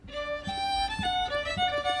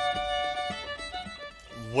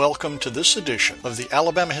Welcome to this edition of the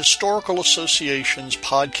Alabama Historical Association's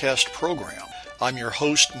podcast program. I'm your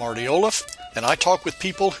host, Marty Olaf, and I talk with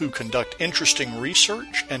people who conduct interesting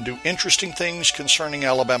research and do interesting things concerning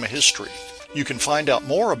Alabama history. You can find out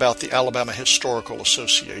more about the Alabama Historical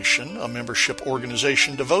Association, a membership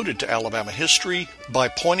organization devoted to Alabama history, by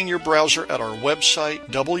pointing your browser at our website,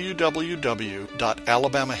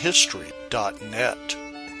 www.alabamahistory.net.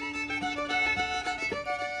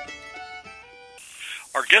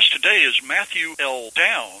 Our guest today is Matthew L.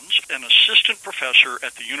 Downs, an assistant professor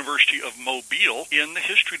at the University of Mobile in the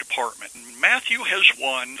history department. Matthew has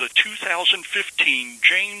won the 2015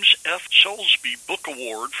 James F. Soulsby Book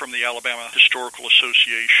Award from the Alabama Historical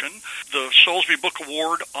Association. The Soulsby Book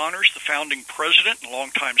Award honors the founding president and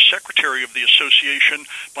longtime secretary of the association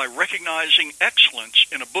by recognizing excellence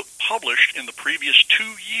in a book published in the previous 2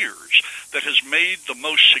 years that has made the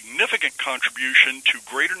most significant contribution to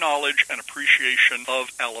greater knowledge and appreciation of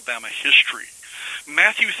Alabama history.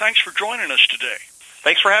 Matthew, thanks for joining us today.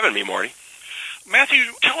 Thanks for having me, Marty. Matthew,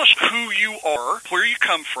 tell us who you are, where you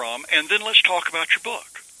come from, and then let's talk about your book.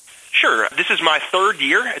 Sure. This is my third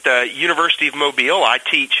year at the University of Mobile. I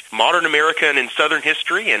teach modern American and Southern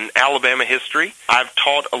history and Alabama history. I've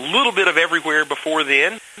taught a little bit of everywhere before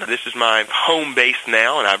then. This is my home base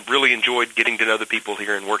now, and I've really enjoyed getting to know the people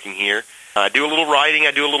here and working here. I do a little writing.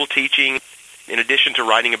 I do a little teaching. In addition to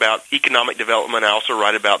writing about economic development, I also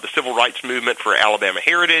write about the civil rights movement for Alabama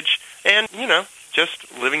heritage and, just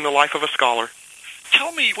living the life of a scholar.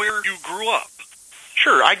 Tell me where you grew up.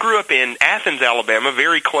 Sure. I grew up in Athens, Alabama,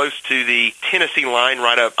 very close to the Tennessee line,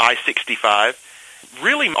 right up I-65.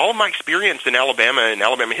 Really, all of my experience in Alabama and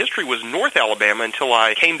Alabama history was North Alabama until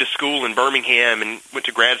I came to school in Birmingham and went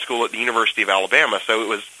to grad school at the University of Alabama. So it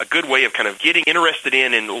was a good way of kind of getting interested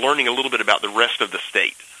in and learning a little bit about the rest of the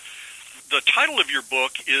state. The title of your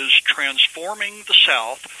book is Transforming the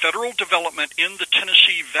South, Federal Development in the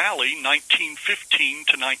Tennessee Valley, 1915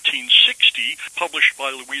 to 1960, published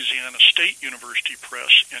by Louisiana State University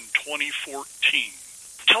Press in 2014.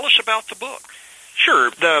 Tell us about the book.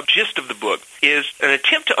 Sure. The gist of the book is an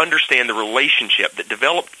attempt to understand the relationship that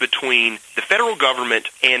developed between the federal government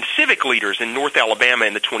and civic leaders in North Alabama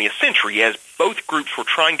in the 20th century as both groups were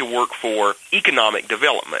trying to work for economic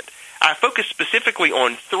development. I focused specifically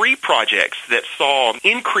on 3 projects that saw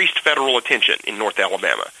increased federal attention in North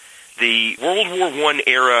Alabama. The World War I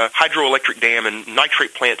era hydroelectric dam and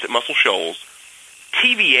nitrate plants at Muscle Shoals,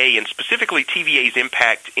 TVA, and specifically TVA's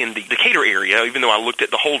impact in the Decatur area, even though I looked at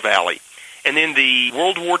the whole valley, and then the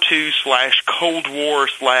World War II/Cold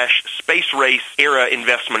War/space race era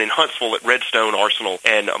investment in Huntsville at Redstone Arsenal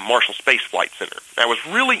and Marshall Space Flight Center. I was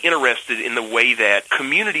really interested in the way that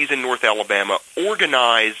communities in North Alabama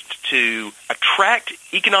organized to attract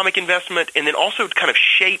economic investment and then also to kind of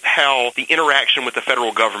shape how the interaction with the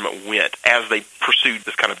federal government went as they pursued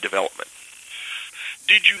this kind of development.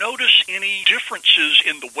 Did you notice any differences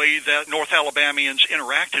in the way that North Alabamians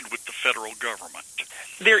interacted with the federal government?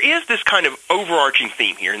 There is this kind of overarching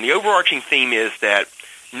theme here, and the overarching theme is that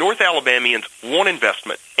North Alabamians want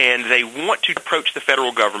investment, and they want to approach the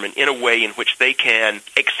federal government in a way in which they can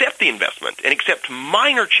accept the investment and accept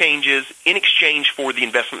minor changes in exchange for the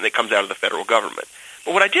investment that comes out of the federal government.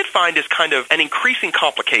 But what I did find is kind of an increasing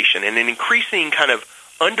complication and an increasing kind of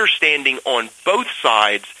understanding on both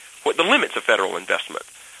sides what the limits of federal investment.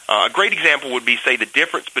 A great example would be, say, the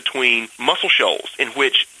difference between Muscle Shoals, in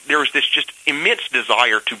which there was this just immense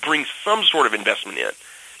desire to bring some sort of investment in.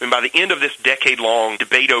 I mean, by the end of this decade-long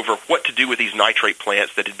debate over what to do with these nitrate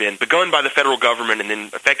plants that had been begun by the federal government and then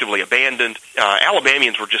effectively abandoned,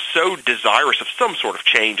 Alabamians were just so desirous of some sort of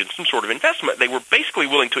change and some sort of investment, they were basically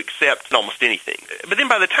willing to accept almost anything. But then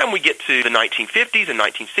by the time we get to the 1950s and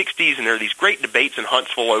 1960s, and there are these great debates in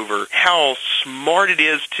Huntsville over how smart it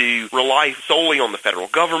is to rely solely on the federal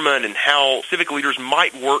government and how civic leaders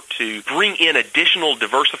might work to bring in additional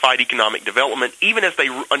diversified economic development, even as they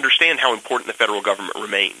understand how important the federal government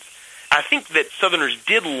remains. I think that Southerners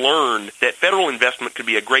did learn that federal investment could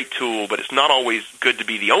be a great tool, but it's not always good to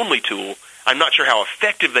be the only tool. I'm not sure how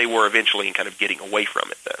effective they were eventually in kind of getting away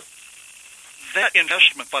from it, though. That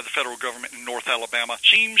investment by the federal government in North Alabama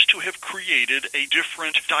seems to have created a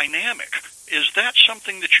different dynamic. Is that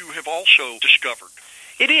something that you have also discovered?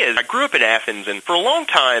 It is. I grew up in Athens, and for a long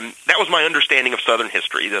time, that was my understanding of Southern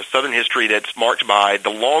history, the Southern history that's marked by the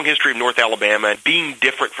long history of North Alabama being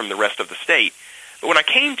different from the rest of the state. But when I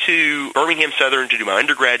came to Birmingham Southern to do my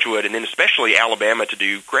undergraduate, and then especially Alabama to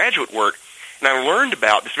do graduate work, and I learned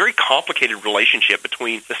about this very complicated relationship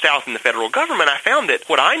between the South and the federal government, I found that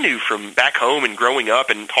what I knew from back home and growing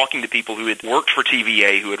up and talking to people who had worked for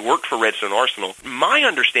TVA, who had worked for Redstone Arsenal, my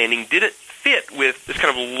understanding didn't fit with this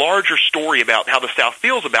kind of larger story about how the South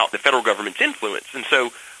feels about the federal government's influence. And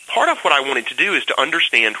so part of what I wanted to do is to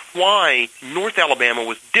understand why North Alabama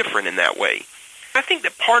was different in that way. I think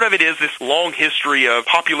that part of it is this long history of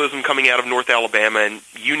populism coming out of North Alabama and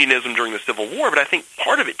unionism during the Civil War, but I think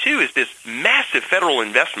part of it, too, is this massive federal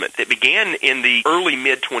investment that began in the early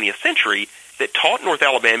mid-20th century that taught North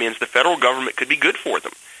Alabamians the federal government could be good for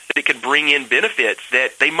them, that it could bring in benefits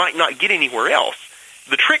that they might not get anywhere else.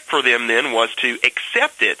 The trick for them then was to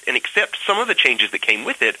accept it and accept some of the changes that came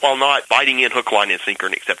with it while not biting in hook, line, and sinker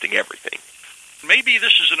and accepting everything. Maybe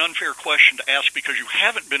this is an unfair question to ask because you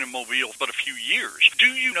haven't been in Mobile but a few years. Do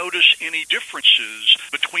you notice any differences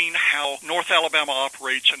between how North Alabama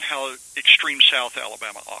operates and how extreme South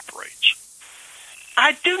Alabama operates?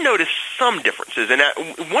 I do notice some differences, and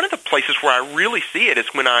one of the places where I really see it is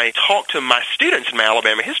when I talk to my students in my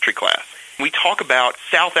Alabama history class. We talk about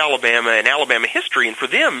South Alabama and Alabama history, and for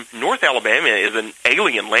them, North Alabama is an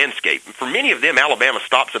alien landscape. For many of them, Alabama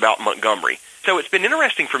stops about Montgomery. So it's been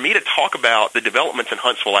interesting for me to talk about the developments in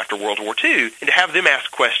Huntsville after World War II and to have them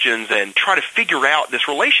ask questions and try to figure out this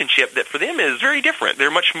relationship that for them is very different.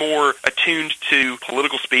 They're much more attuned to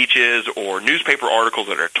political speeches or newspaper articles,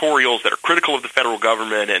 editorials that are critical of the federal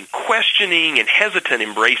government and questioning and hesitant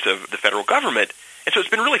embrace of the federal government. And so it's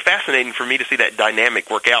been really fascinating for me to see that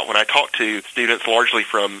dynamic work out when I talk to students largely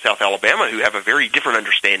from South Alabama who have a very different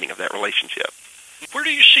understanding of that relationship. Where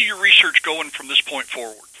do you see your research going from this point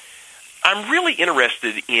forward? I'm really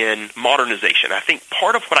interested in modernization. I think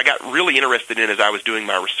part of what I got really interested in as I was doing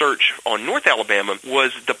my research on North Alabama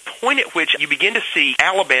was the point at which you begin to see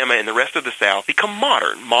Alabama and the rest of the South become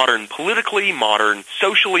modern politically, modern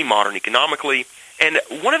socially, modern economically. And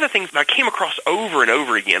one of the things that I came across over and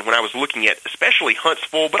over again when I was looking at especially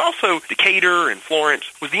Huntsville, but also Decatur and Florence,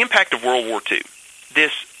 was the impact of World War II.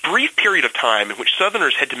 This brief period of time in which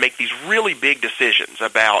Southerners had to make these really big decisions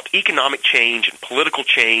about economic change and political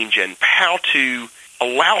change and how to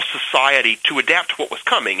allow society to adapt to what was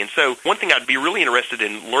coming. And so one thing I'd be really interested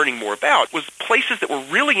in learning more about was places that were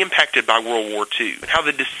really impacted by World War II and how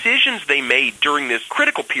the decisions they made during this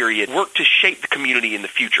critical period worked to shape the community in the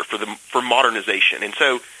future for modernization. And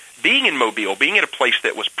so being in Mobile, being at a place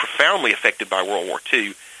that was profoundly affected by World War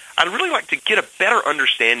II, I'd really like to get a better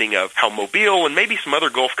understanding of how Mobile and maybe some other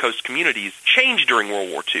Gulf Coast communities changed during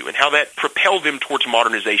World War II and how that propelled them towards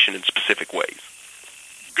modernization in specific ways.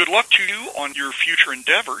 Good luck to you on your future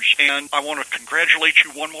endeavors, and I want to congratulate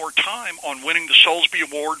you one more time on winning the Soulsby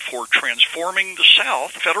Award for Transforming the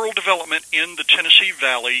South, Federal Development in the Tennessee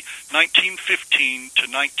Valley, 1915 to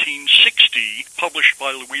 1960, published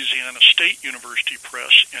by Louisiana State University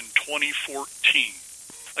Press in 2014.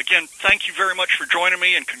 Again, thank you very much for joining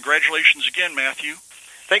me, and congratulations again, Matthew.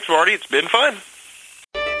 Thanks, Marty. It's been fun.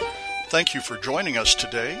 Thank you for joining us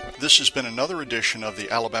today. This has been another edition of the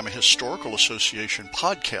Alabama Historical Association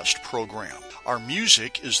podcast program. Our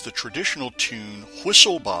music is the traditional tune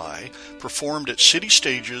Whistle By, performed at City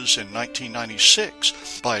Stages in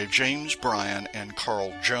 1996 by James Bryan and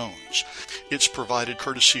Carl Jones. It's provided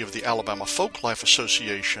courtesy of the Alabama Folklife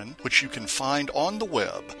Association, which you can find on the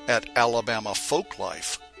web at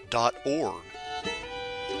alabamafolklife.org.